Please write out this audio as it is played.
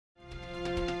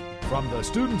From the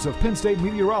students of Penn State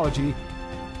Meteorology,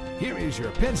 here is your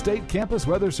Penn State Campus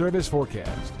Weather Service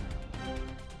forecast.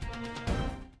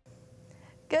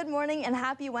 Good morning and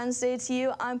happy Wednesday to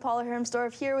you. I'm Paula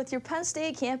Hermsdorf here with your Penn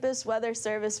State Campus Weather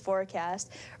Service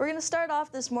forecast. We're going to start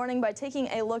off this morning by taking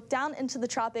a look down into the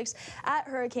tropics at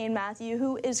Hurricane Matthew,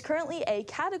 who is currently a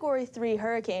Category 3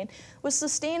 hurricane with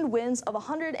sustained winds of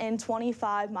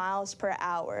 125 miles per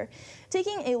hour.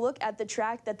 Taking a look at the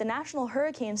track that the National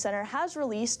Hurricane Center has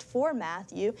released for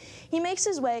Matthew, he makes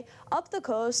his way up the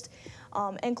coast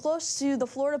and close to the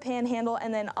Florida Panhandle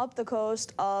and then up the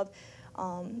coast of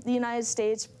the United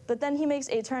States, but then he makes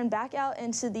a turn back out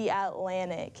into the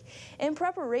Atlantic. In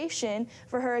preparation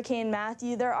for Hurricane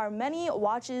Matthew, there are many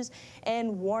watches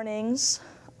and warnings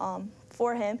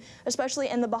for him, especially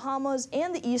in the Bahamas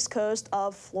and the east coast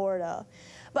of Florida.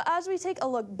 But as we take a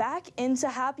look back into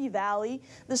Happy Valley,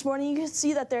 this morning you can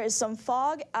see that there is some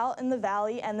fog out in the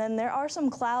valley, and then there are some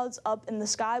clouds up in the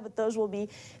sky, but those will be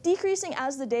decreasing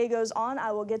as the day goes on.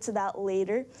 I will get to that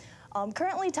later.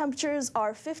 Currently temperatures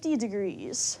are 50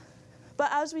 degrees. But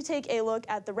as we take a look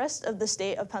at the rest of the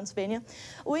state of Pennsylvania,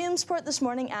 Williamsport this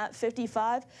morning at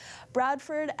 55,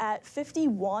 Bradford at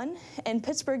 51, and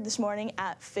Pittsburgh this morning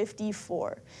at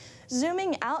 54.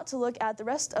 Zooming out to look at the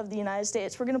rest of the United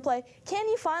States, we're going to play Can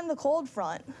You Find the Cold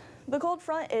Front? The cold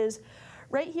front is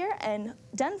right here, and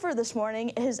Denver this morning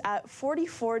is at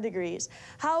 44 degrees.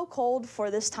 How cold for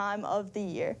this time of the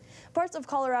year. Parts of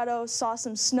Colorado saw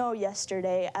some snow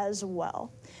yesterday as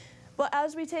well. But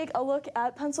as we take a look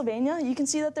at Pennsylvania, you can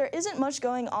see that there isn't much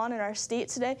going on in our state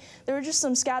today. There were just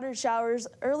some scattered showers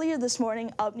earlier this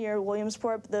morning up near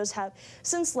Williamsport, but those have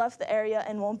since left the area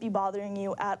and won't be bothering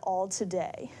you at all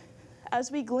today. As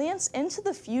we glance into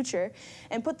the future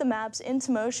and put the maps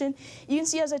into motion, you can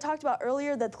see, as I talked about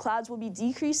earlier, that the clouds will be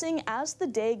decreasing as the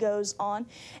day goes on,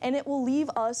 and it will leave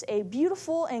us a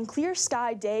beautiful and clear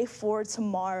sky day for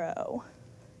tomorrow.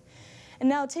 And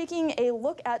now taking a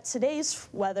look at today's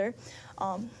weather,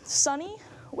 sunny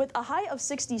with a high of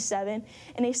 67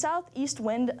 and a southeast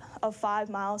wind of 5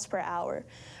 miles per hour.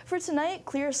 For tonight,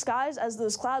 clear skies as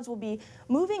those clouds will be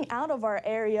moving out of our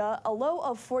area, a low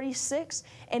of 46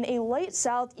 and a light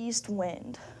southeast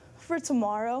wind. For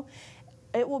tomorrow,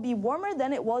 it will be warmer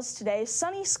than it was today,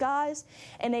 sunny skies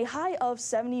and a high of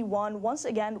 71, once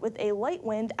again with a light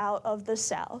wind out of the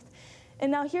south.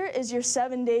 And now here is your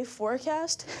 7-day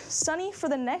forecast. Sunny for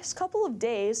the next couple of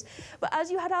days, but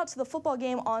as you head out to the football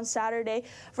game on Saturday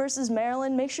versus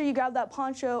Maryland, make sure you grab that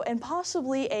poncho and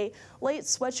possibly a light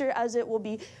sweatshirt, as it will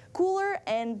be cooler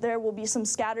and there will be some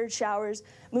scattered showers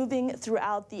moving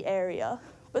throughout the area.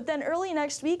 But then early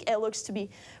next week, it looks to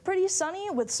be pretty sunny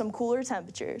with some cooler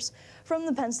temperatures. From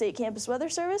the Penn State Campus Weather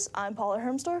Service, I'm Paula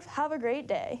Hermsdorf. Have a great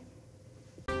day.